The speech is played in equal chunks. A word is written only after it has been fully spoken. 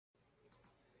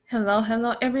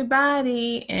Hello,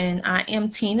 everybody, and I am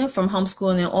Tina from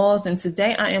Homeschooling and Oils, and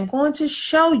today I am going to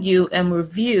show you and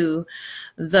review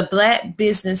the Black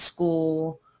Business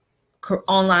School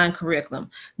online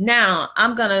curriculum. Now,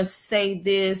 I'm going to say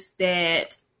the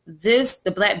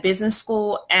Black Business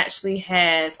School actually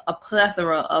has a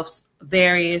plethora of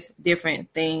various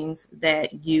different things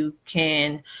that you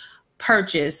can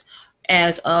purchase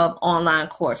as of online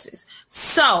courses.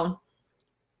 So,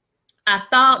 I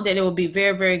thought that it would be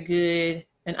very good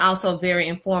and also very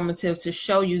informative to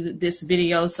show you this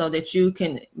video so that you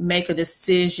can make a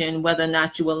decision whether or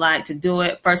not you would like to do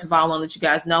it. First of all, I want to let you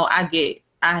guys know I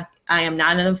am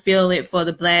not an affiliate for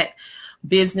the Black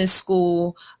Business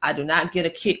School. I do not get a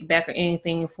kickback or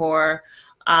anything for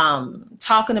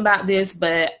talking about this,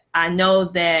 but I know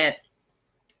that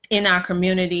in our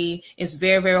community, it's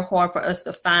very hard for us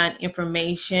to find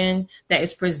information that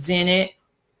is presented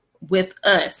with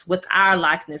us, with our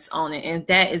likeness on it. And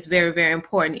that is very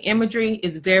important. Imagery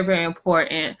is very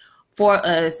important for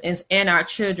us and our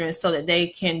children so that they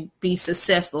can be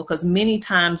successful, because many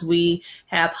times we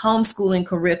have homeschooling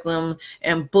curriculum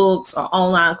and books or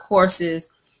online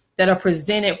courses that are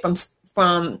presented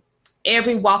from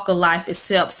every walk of life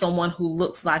except someone who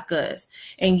looks like us.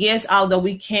 And yes, although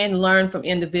we can learn from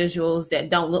individuals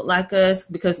that don't look like us,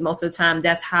 because most of the time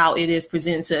that's how it is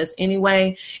presented to us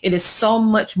anyway, it is so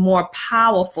much more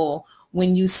powerful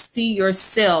when you see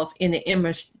yourself in the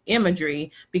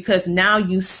imagery, because now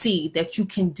you see that you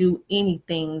can do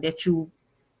anything that you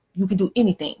can do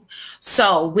anything.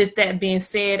 So with that being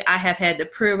said, I have had the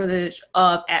privilege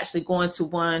of actually going to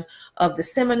one of the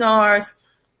seminars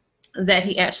that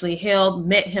he actually held,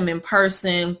 met him in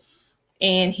person,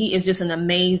 and he is just an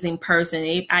amazing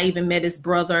person. I even met his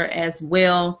brother as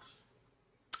well,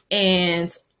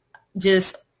 and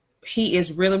just he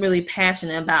is really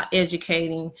passionate about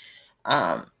educating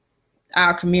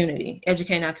our community,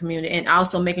 and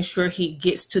also making sure he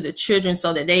gets to the children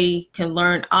so that they can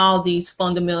learn all these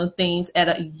fundamental things at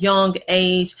a young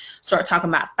age. Start talking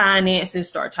about finances,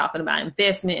 start talking about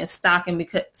investment and stocks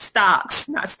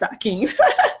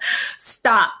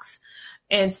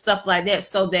and stuff like that,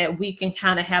 so that we can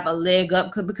kind of have a leg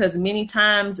up, because many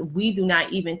times we do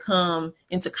not even come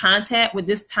into contact with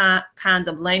this kind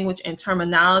of language and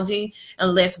terminology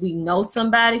unless we know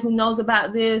somebody who knows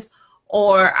about this,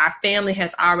 or our family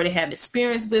has already had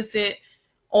experience with it,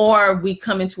 or we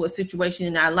come into a situation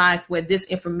in our life where this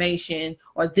information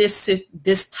or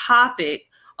this topic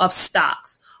of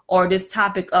stocks or this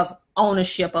topic of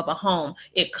ownership of a home,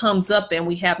 it comes up and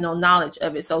we have no knowledge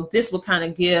of it. So this will kind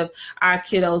of give our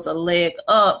kiddos a leg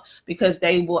up, because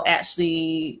they will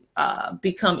actually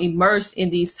become immersed in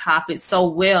these topics so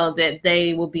well that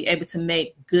they will be able to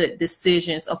make good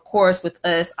decisions, of course, with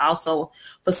us also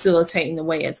facilitating the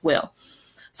way as well.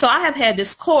 So I have had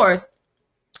this course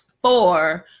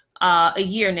for a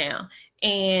year now,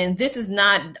 and this is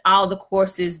not all the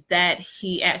courses that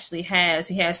he actually has.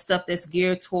 He has stuff that's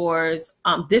geared towards,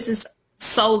 this is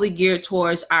solely geared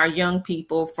towards our young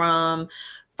people from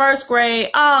first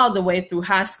grade all the way through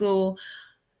high school.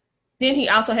 Then he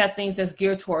also has things that's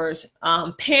geared towards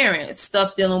parents,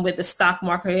 stuff dealing with the stock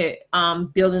market,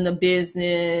 building a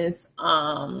business,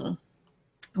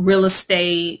 real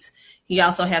estate. He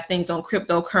also has things on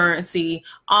cryptocurrency,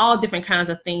 all different kinds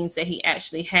of things that he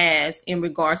actually has in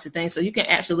regards to things. So you can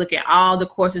actually look at all the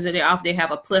courses that they offer. They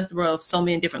have a plethora of so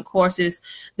many different courses.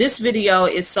 This video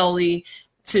is solely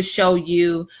to show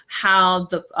you how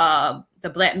the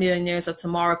Black Millionaires of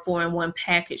Tomorrow 4-in-1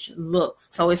 package looks.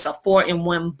 So it's a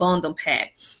 4-in-1 bundle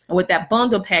pack. And with that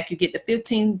bundle pack, you get the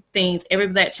 15 things every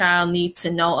Black child needs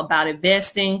to know about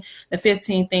investing, the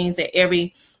 15 things that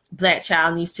every Black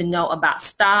child needs to know about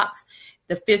stocks,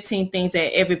 the 15 things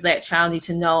that every Black child needs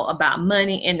to know about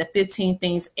money, and the 15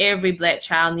 things every Black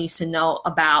child needs to know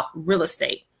about real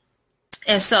estate.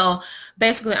 And so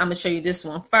basically, I'm going to show you this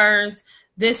one first.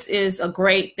 This is a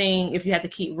great thing if you have to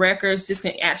keep records. This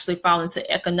can actually fall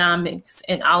into economics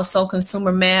and also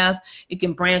consumer math. You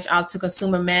can branch out to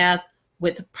consumer math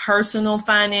with personal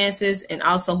finances, and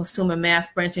also consumer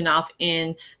math branching off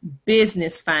in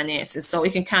business finances. So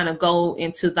it can kind of go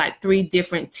into like 3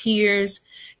 different tiers.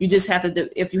 You just have to do,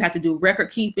 if you have to do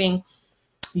record keeping,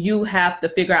 you have to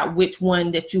figure out which one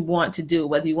that you want to do,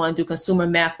 whether you want to do consumer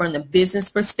math from the business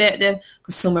perspective,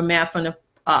 consumer math from the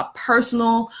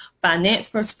personal finance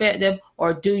perspective,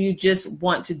 or do you just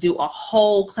want to do a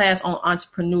whole class on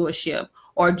entrepreneurship?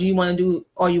 Or do you want to do,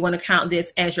 or you want to count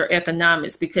this as your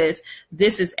economics, because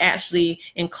this is actually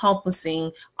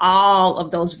encompassing all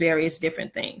of those various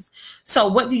different things. So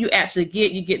what do you actually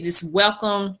get? You get this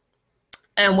welcome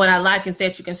And what I like is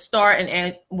that you can start,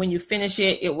 and when you finish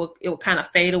it, it will kind of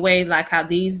fade away like how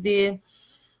these did.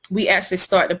 We actually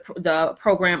start the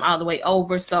program all the way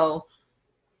over. So,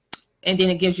 and then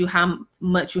it gives you how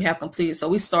much you have completed. So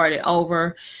we started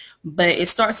over, but it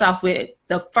starts off with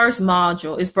the first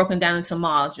module. It's broken down into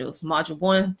modules: module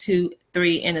 1, 2,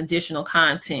 3, and additional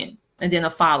content, and then a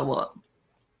follow-up.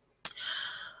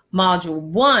 Module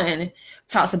 1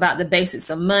 talks about the basics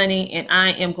of money, and I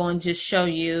am going to just show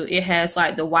you. It has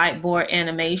like the whiteboard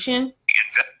animation.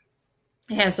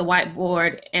 It has the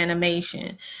whiteboard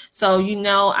animation. So, you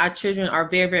know, our children are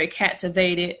very, very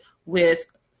captivated with,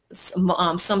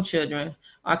 some children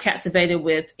are captivated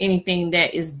with anything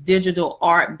that is digital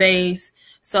art based.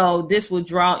 So this will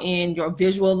draw in your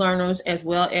visual learners as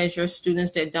well as your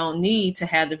students that don't need to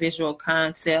have the visual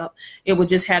concept. It will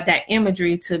just have that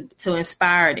imagery to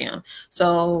inspire them.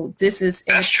 So this is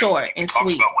in short and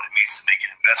sweet. About what it means to make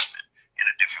an investment in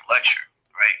a different lecture,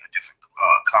 right? A different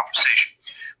conversation.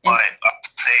 But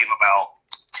save about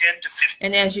 10 to 15.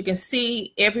 And as you can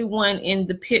see, everyone in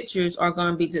the pictures are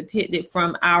going to be depicted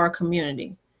from our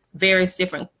community. Various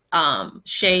different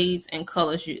shades and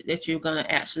colors that you're going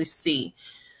to actually see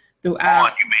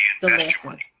throughout the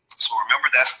lessons. So remember,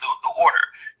 that's the order.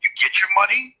 You get your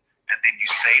money, and then you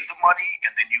save the money,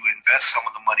 and then you invest some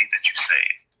of the money that you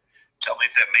save. Tell me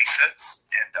if that makes sense,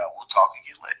 and we'll talk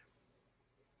again later.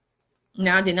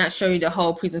 Now, I did not show you the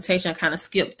whole presentation. I kind of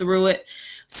skipped through it.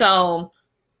 So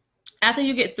after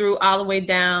you get through all the way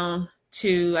down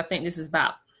to, I think this is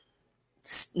about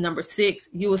number 6,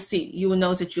 you will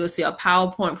notice that you will see a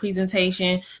PowerPoint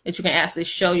presentation that you can actually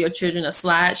show your children a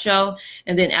slideshow.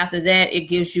 And then after that, it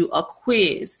gives you a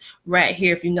quiz right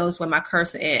here. If you notice where my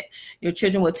cursor at, your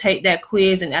children will take that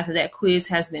quiz. And after that quiz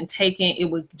has been taken, it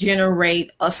will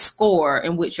generate a score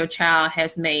in which your child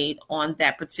has made on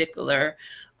that particular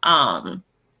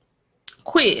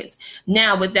quiz.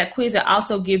 Now with that quiz, it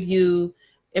also give you,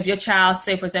 if your child,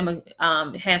 say for example,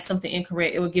 has something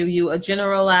incorrect, it will give you a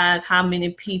generalized how many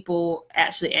people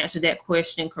actually answered that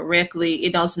question correctly.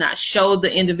 It does not show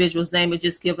the individual's name. It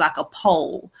just gives like a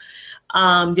poll.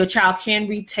 Your child can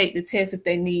retake the test if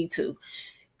they need to.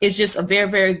 It's just a very,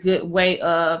 very good way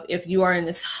of, if you are in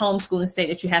this homeschooling state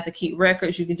that you have to keep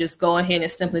records, you can just go ahead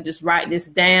and simply just write this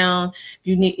down.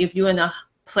 If you're in a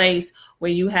place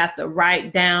where you have to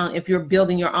write down, if you're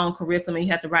building your own curriculum and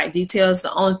you have to write details,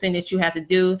 the only thing that you have to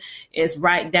do is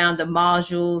write down the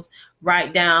modules,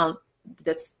 write down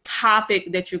the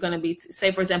topic that you're going to be,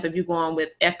 say for example, if you're going with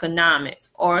economics,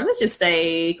 or let's just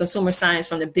say consumer science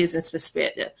from the business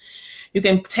perspective. You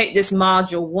can take this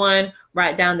module 1,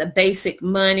 write down the basic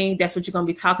money. That's what you're going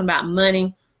to be talking about,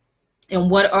 money. And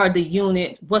what are the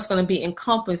unit, what's going to be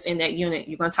encompassed in that unit.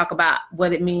 You're going to talk about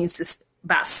what it means to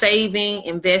about saving,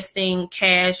 investing,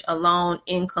 cash, a loan,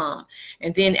 income.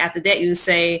 And then after that, you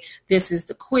say, this is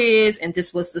the quiz and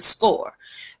this was the score.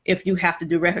 If you have to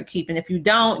do record keeping, if you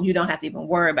don't have to even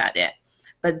worry about that.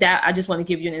 But that, I just want to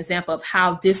give you an example of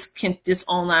how this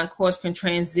online course can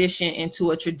transition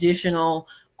into a traditional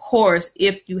course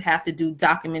if you have to do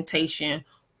documentation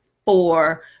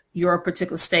for your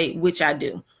particular state, which I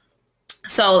do.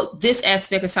 So this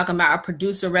aspect is talking about a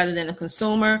producer rather than a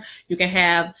consumer. You can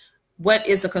have what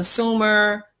is a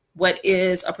consumer, what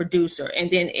is a producer, and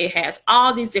then it has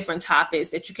all these different topics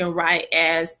that you can write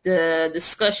as the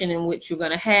discussion in which you're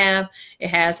going to have. It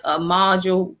has a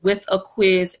module with a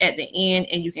quiz at the end,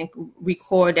 and you can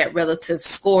record that relative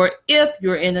score if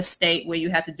you're in a state where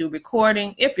you have to do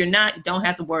recording. If you're not, you don't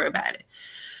have to worry about it.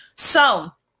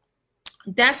 So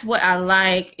that's what I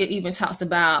like. It even talks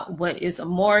about what is a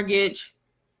mortgage,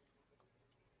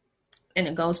 and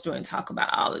it goes through and talk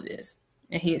about all of this.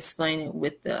 And he explained it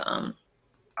with the $1,000.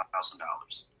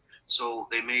 So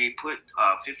they may put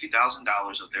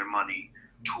 $50,000 of their money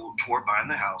toward buying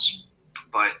the house,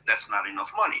 but that's not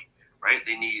enough money, right?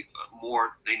 They need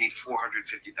more. They need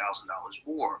 $450,000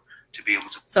 more to be able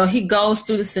to. So he goes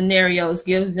through the scenarios,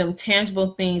 gives them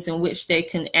tangible things in which they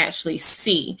can actually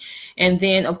see, and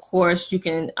then of course you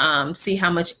can see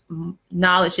how much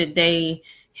knowledge that they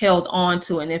held on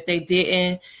to, and if they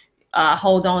didn't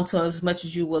hold on to as much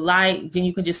as you would like, then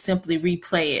you can just simply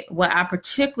replay it. What I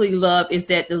particularly love is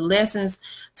that the lessons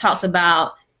talks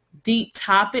about deep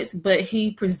topics, but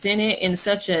he presented in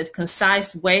such a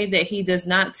concise way that he does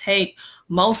not take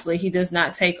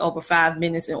over 5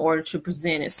 minutes in order to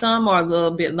present it. Some are a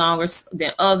little bit longer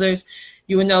than others.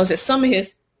 You will notice that some of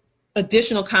his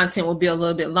additional content will be a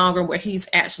little bit longer where he's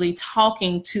actually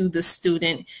talking to the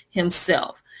student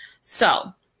himself.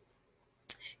 So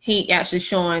he actually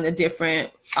showing a different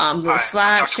little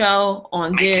slideshow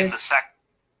on this.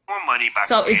 more money by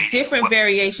so it's different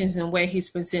variations in where he's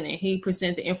presenting. He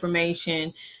presented the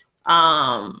information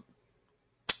from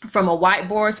a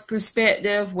whiteboard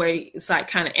perspective, where it's like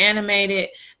kind of animated.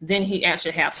 Then he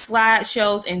actually have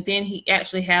slideshows, and then he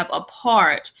actually have a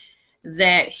part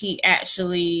that he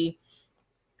actually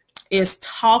is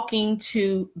talking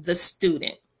to the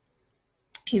student.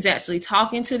 He's actually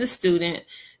talking to the student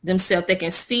themselves. They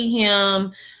can see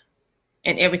him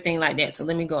and everything like that. So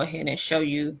let me go ahead and show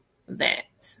you that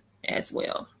as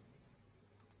well.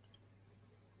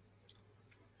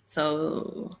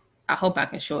 So I hope I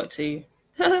can show it to you.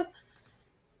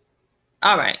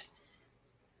 All right.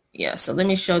 Yeah, so let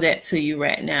me show that to you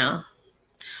right now.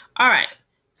 All right.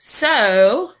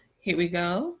 So here we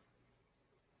go.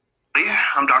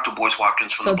 I'm Dr. Boyce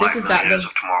Watkins from the Black Millionaires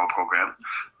of Tomorrow program.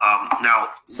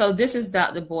 So this is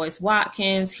Dr. Boyce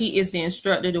Watkins. He is the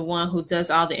instructor, the one who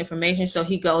does all the information. So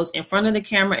he goes in front of the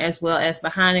camera as well as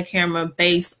behind the camera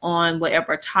based on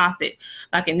whatever topic.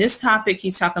 Like in this topic,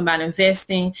 he's talking about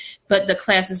investing, but the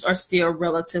classes are still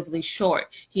relatively short.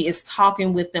 He is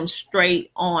talking with them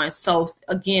straight on. So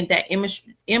again, that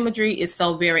imagery is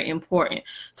so very important.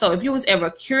 So if you was ever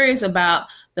curious about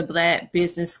the Black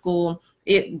Business School,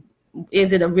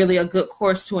 is it really a good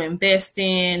course to invest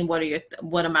in? What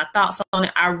are my thoughts on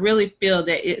it? I really feel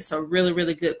that it's a really,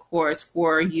 really good course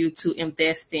for you to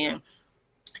invest in.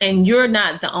 And you're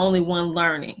not the only one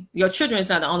learning. Your children is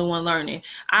not the only one learning.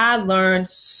 I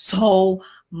learned so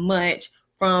much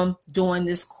from doing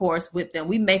this course with them.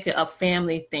 We make it a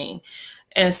family thing.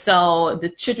 And so the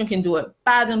children can do it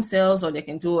by themselves, or they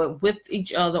can do it with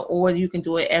each other, or you can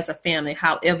do it as a family,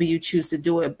 however you choose to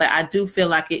do it. But I do feel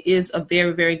like it is a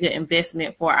very, very good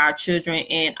investment for our children.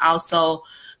 And also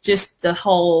just the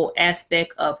whole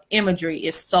aspect of imagery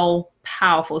is so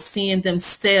powerful, seeing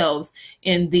themselves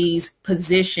in these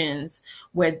positions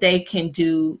where they can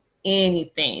do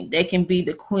anything. They can be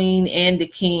the queen and the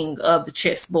king of the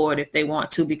chessboard if they want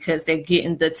to, because they're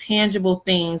getting the tangible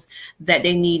things that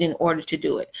they need in order to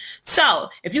do it. So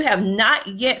if you have not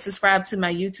yet subscribed to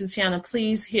my YouTube channel,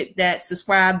 please hit that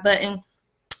subscribe button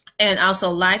and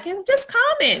also like and just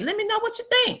comment. Let me know what you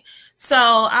think. So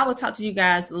I will talk to you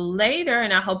guys later,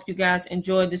 and I hope you guys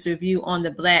enjoyed this review on the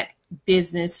Black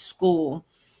Business School.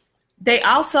 They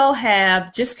also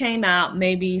have just came out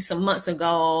maybe some months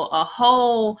ago a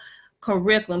whole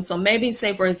curriculum. So maybe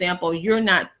say, for example, you're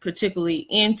not particularly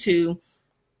into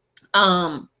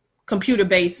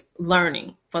computer-based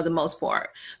learning for the most part.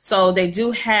 So they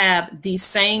do have these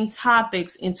same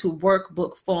topics into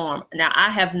workbook form. Now,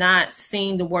 I have not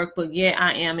seen the workbook yet.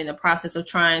 I am in the process of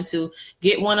trying to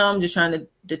get one of them, just trying to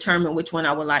determine which one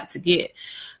I would like to get.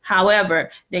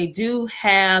 However, they do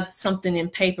have something in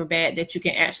paperback that you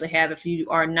can actually have if you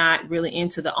are not really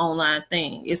into the online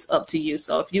thing. It's up to you.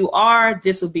 So if you are,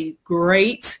 this would be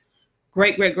great,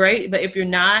 great, great, great. But if you're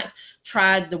not,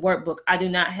 try the workbook. I do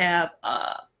not have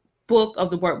a book of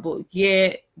the workbook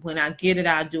yet. When I get it,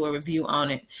 I'll do a review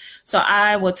on it. So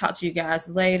I will talk to you guys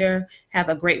later. Have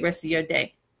a great rest of your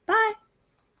day.